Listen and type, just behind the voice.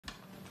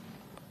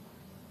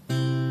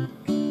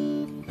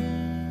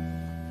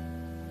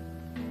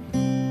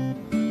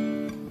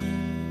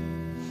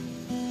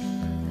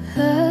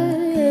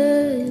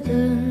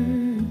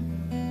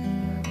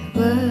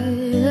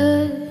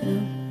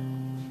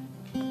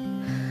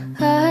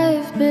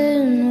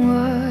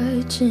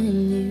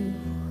watching you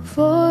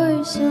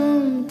for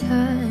some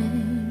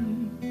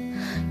time.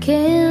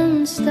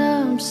 Can't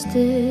stop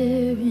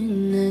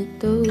staring at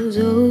those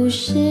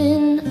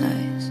ocean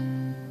eyes.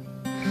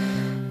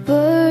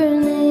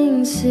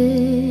 Burning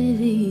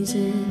cities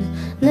and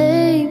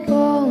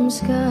napalm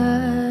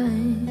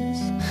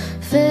skies.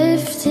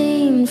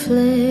 15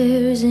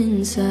 flares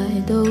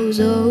inside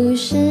those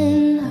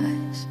ocean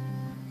eyes.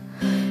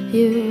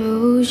 Your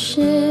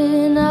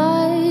ocean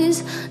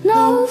eyes,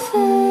 no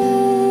fair.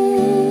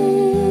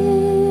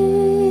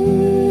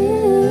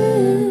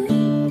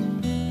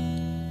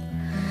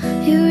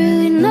 You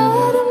really know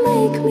how to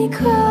make me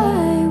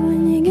cry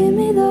when you give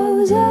me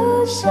those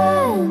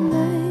ocean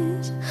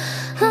eyes.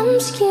 I'm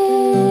scared.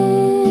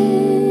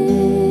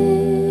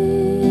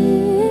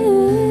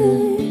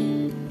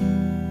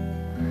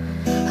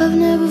 I've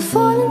never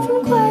fallen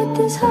from quite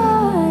this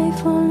high,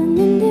 falling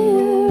into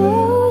your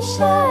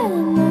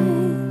ocean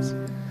eyes.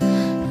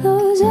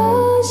 Those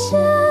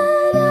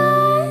ocean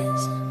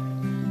eyes.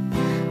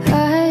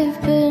 I've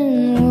been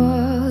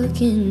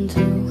walking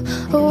through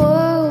a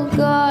world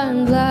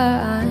gone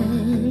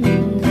blind.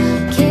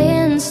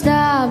 Can't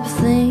stop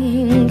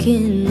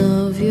thinking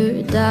of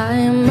your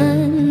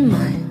diamond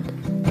mind.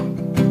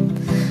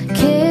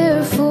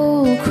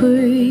 Careful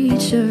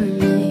creature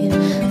made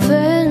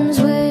friends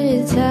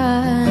with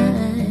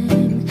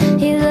time.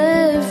 He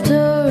left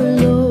her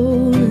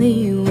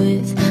lonely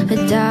with a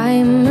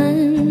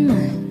diamond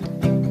mind.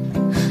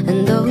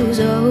 And those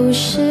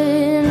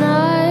ocean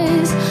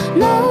eyes,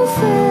 no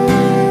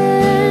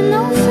fair,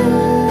 no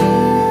fair.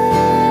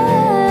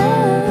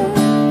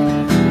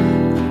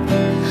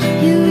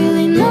 You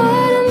really know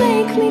how to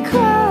make me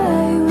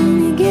cry when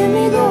you give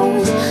me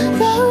those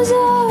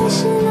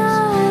ocean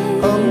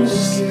eyes.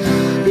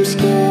 I'm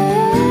scared.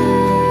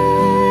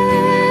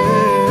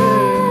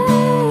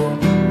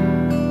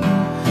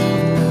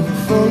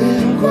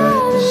 Falling quite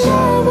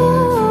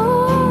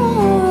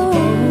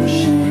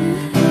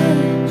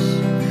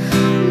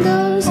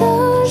Those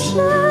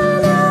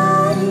ocean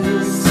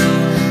eyes,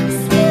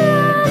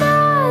 scared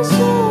eyes,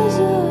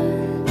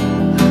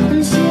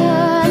 and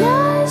scared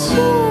eyes.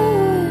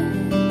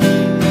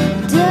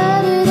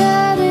 Da da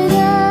da da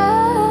da,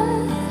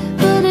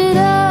 put it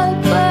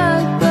up,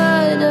 but da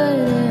da,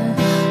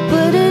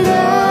 put it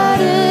up,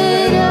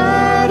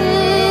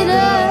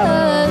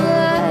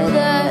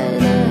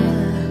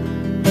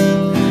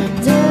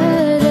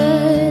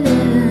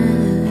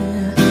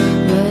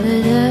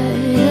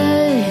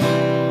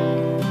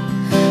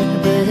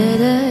 da da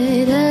da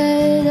da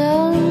da da.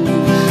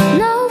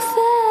 No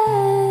fair.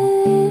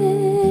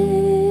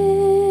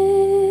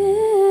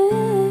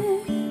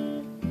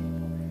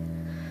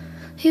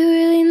 You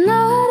really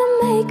know how to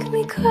make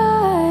me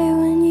cry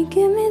when you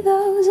give me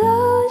those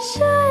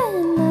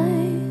ocean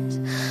eyes.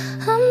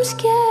 I'm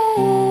scared.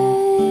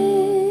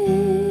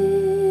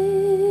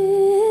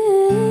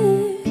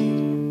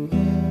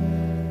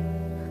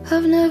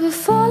 I've never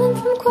fallen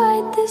from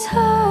quite this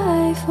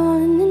high,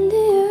 falling into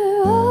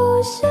your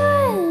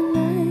ocean